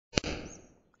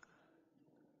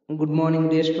Good morning,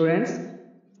 dear students.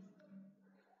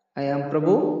 I am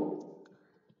Prabhu,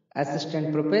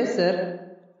 Assistant Professor,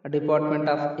 Department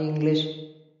of English,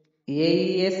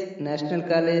 AES National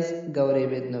College,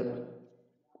 Gauribidanur.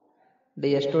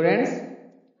 Dear students,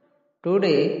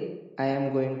 today I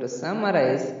am going to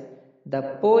summarize the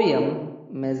poem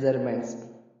Measurements.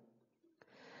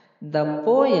 The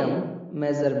poem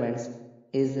Measurements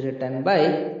is written by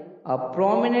a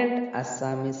prominent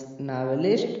Assamese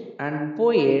novelist and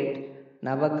poet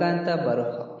Navakanta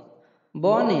Baruha,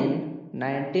 born in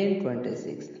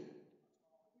 1926.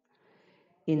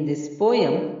 In this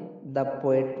poem, the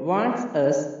poet wants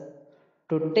us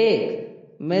to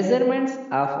take measurements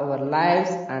of our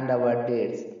lives and our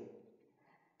deeds.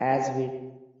 As we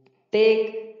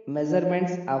take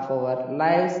measurements of our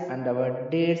lives and our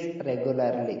deeds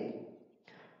regularly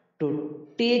to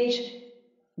teach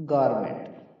government.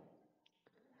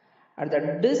 At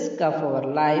the disk of our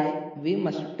life, we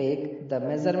must take the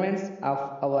measurements of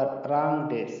our wrong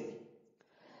deeds.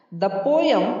 The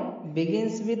poem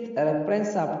begins with a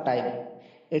reference of time.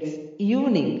 It's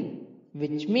evening,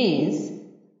 which means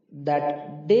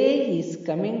that day is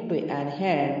coming to an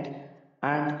end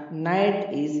and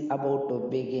night is about to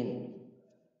begin,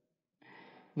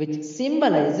 which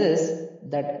symbolizes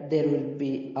that there will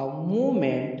be a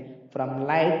movement from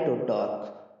light to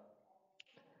dark.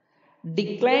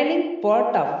 Declining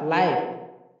part of life,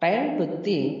 time to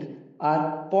think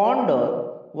or ponder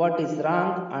what is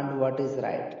wrong and what is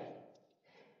right.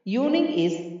 Evening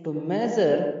is to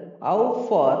measure how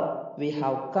far we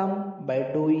have come by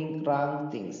doing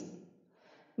wrong things.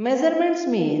 Measurements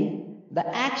mean the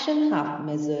action of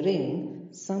measuring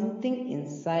something in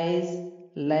size,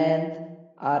 length,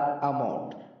 or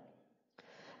amount.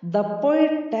 The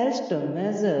poet tells to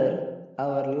measure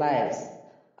our lives,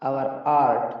 our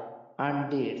art,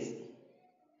 and deeds.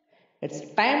 It's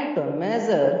time to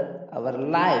measure our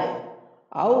life,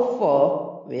 how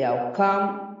far we have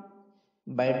come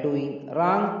by doing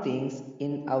wrong things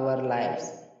in our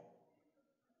lives.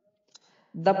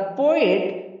 The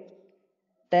poet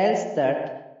tells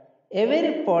that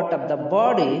every part of the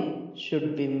body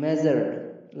should be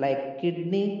measured, like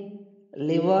kidney,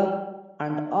 liver,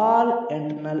 and all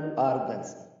internal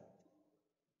organs.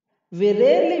 We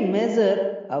rarely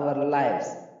measure our lives,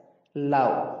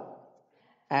 love,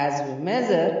 as we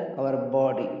measure our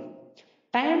body.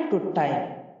 Time to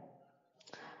time,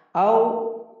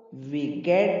 how we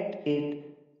get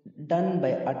it done by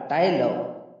a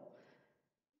tailor.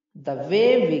 The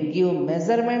way we give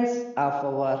measurements of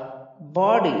our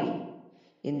body,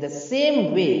 in the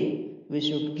same way we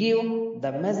should give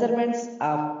the measurements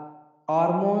of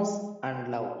hormones and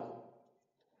love.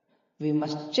 We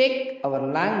must check our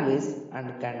language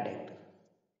and conduct.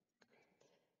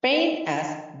 Pain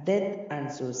as death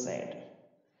and suicide.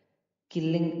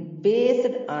 Killing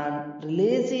based on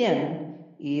religion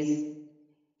is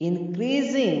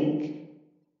increasing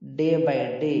day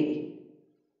by day.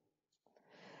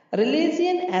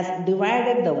 Religion has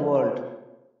divided the world.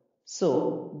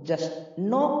 So just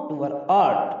know your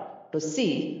art to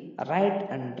see right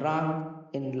and wrong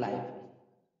in life.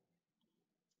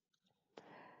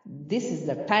 This is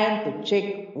the time to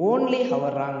check only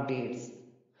our wrong deeds.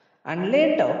 And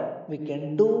later we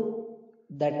can do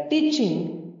the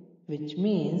teaching, which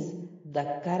means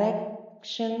the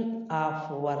correction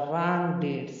of our wrong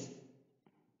deeds.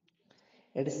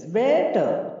 It is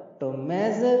better to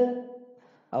measure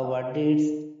our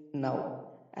deeds now,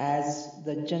 as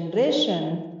the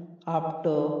generation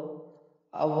after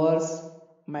ours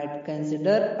might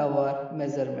consider our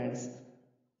measurements.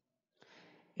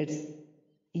 It's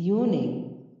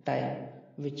evening time,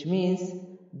 which means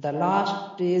the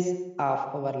last days of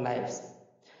our lives.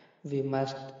 We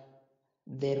must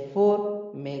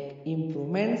therefore make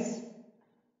improvements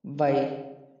by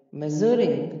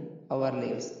measuring our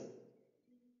lives.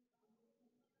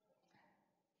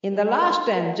 In the last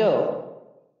stanza,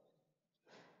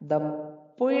 the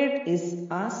poet is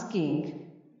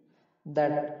asking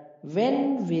that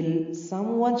when will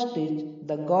someone teach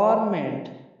the government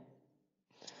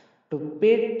to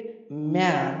pit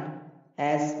man,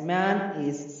 as man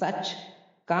is such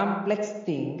complex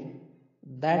thing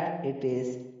that it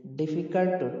is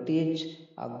difficult to teach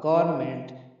a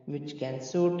government which can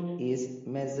suit his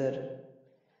measure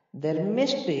their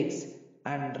mistakes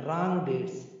and wrong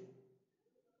deeds.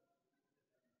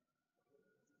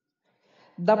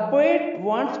 The poet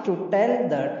wants to tell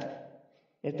that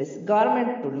it is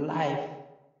government to life.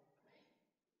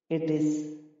 It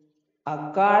is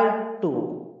a call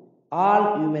to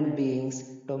all human beings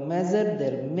to measure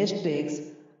their mistakes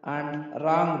and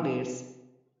wrong deeds.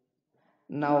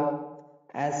 Now,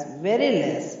 as very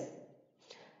less,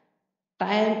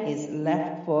 time is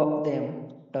left for them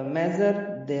to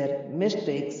measure their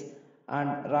mistakes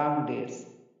and wrong deeds.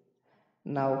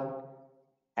 Now,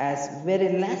 as very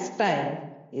less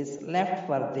time is left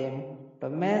for them to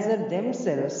measure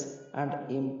themselves and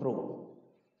improve.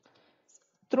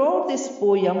 Throughout this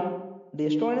poem, the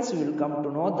students will come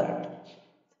to know that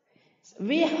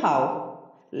we have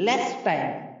less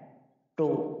time to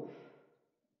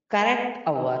correct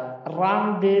our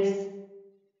wrong deeds,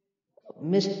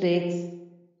 mistakes,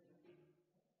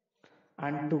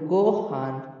 and to go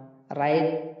on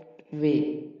right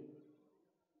way.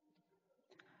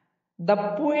 The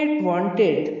poet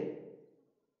wanted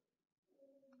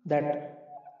that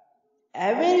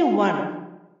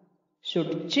everyone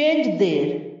should change their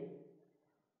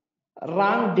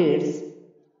wrong deeds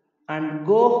and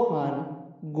go on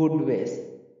good ways.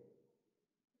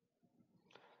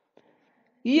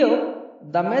 Here,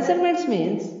 the measurements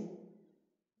means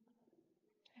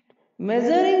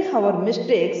measuring our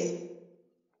mistakes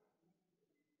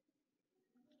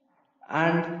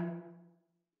and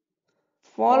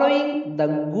following the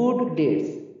good deeds.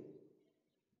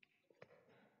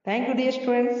 Thank you, dear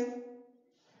students.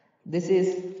 This is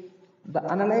the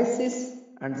analysis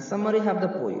and the summary of the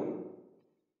poem.